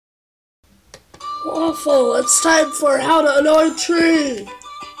Waffle, it's time for How to Annoy Tree.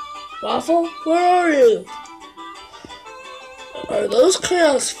 Waffle, where are you? Are those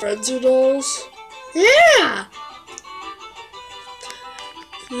Chaos Frenzy dolls? Yeah!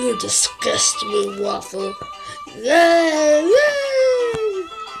 You disgust me, Waffle. Yay! Yay!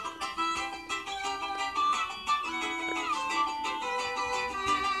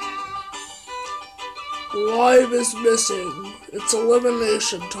 Lime is missing. It's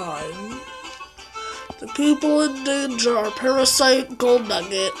elimination time. The people in danger are Parasite, Gold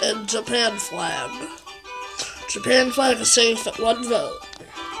Nugget, and Japan Flag. Japan Flag is safe at 1 vote.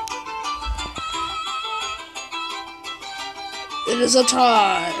 It is a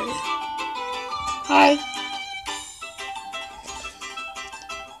tie. Hi.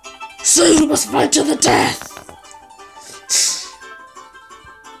 So you must fight to the death.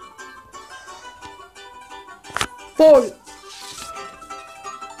 Boy.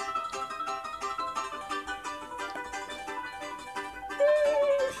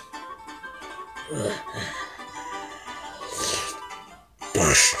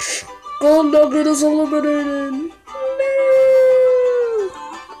 Gold Nugget is eliminated. No!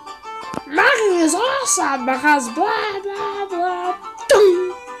 Mugging is awesome because blah blah blah.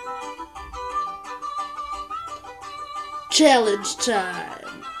 Dum. Challenge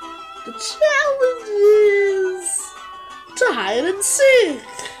time. The challenge is to hide and seek.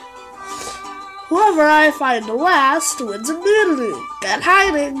 Whoever I find last wins immunity. Get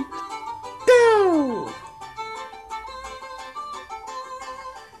hiding. Go!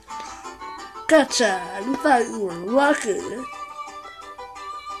 Gotcha! I thought you were lucky.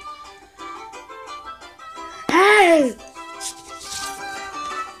 Hey!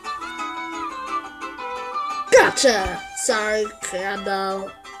 Gotcha! Sorry,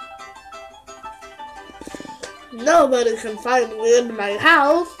 Candle. Nobody can find me in my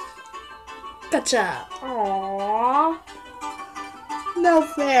house. Gotcha! Aww. No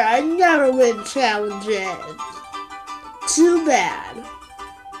fair, I never win challenges. Too bad.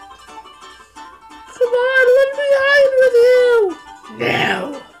 Come on, let me hide with you! No!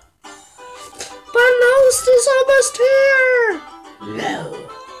 But Lost is almost here! No!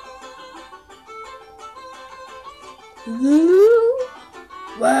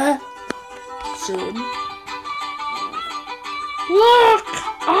 What? Soon. Look!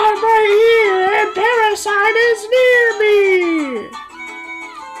 I'm right here and Parasite is near me!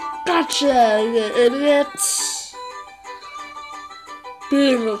 Gotcha, you idiots!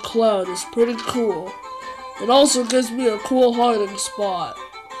 Being a clown is pretty cool. It also gives me a cool hiding spot.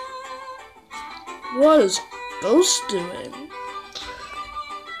 What is Ghost doing?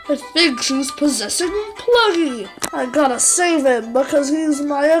 I think she's possessing Pluggy. I gotta save him because he's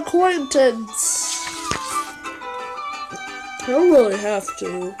my acquaintance. I don't really have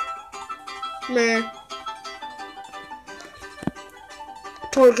to. Meh.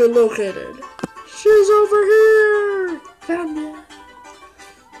 Target located. She's over here. Found ya.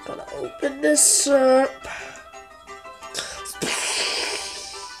 Gotta open this up.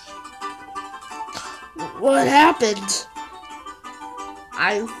 What happened?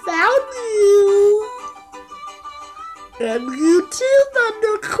 I found you. And you too,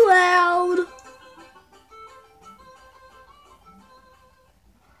 Thundercloud.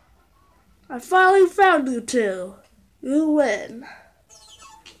 I finally found you two. You win.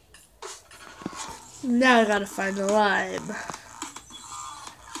 Now I gotta find the lime.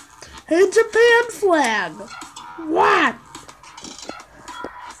 Hey, Japan Flag! What?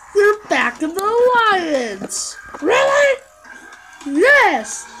 You're back in the Alliance! Really?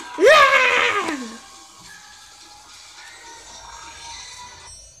 Yes! Yeah!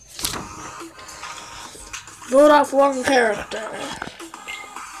 Vote off one character.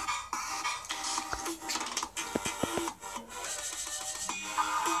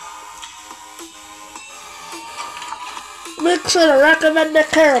 Make sure to recommend a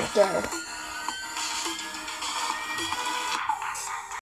character.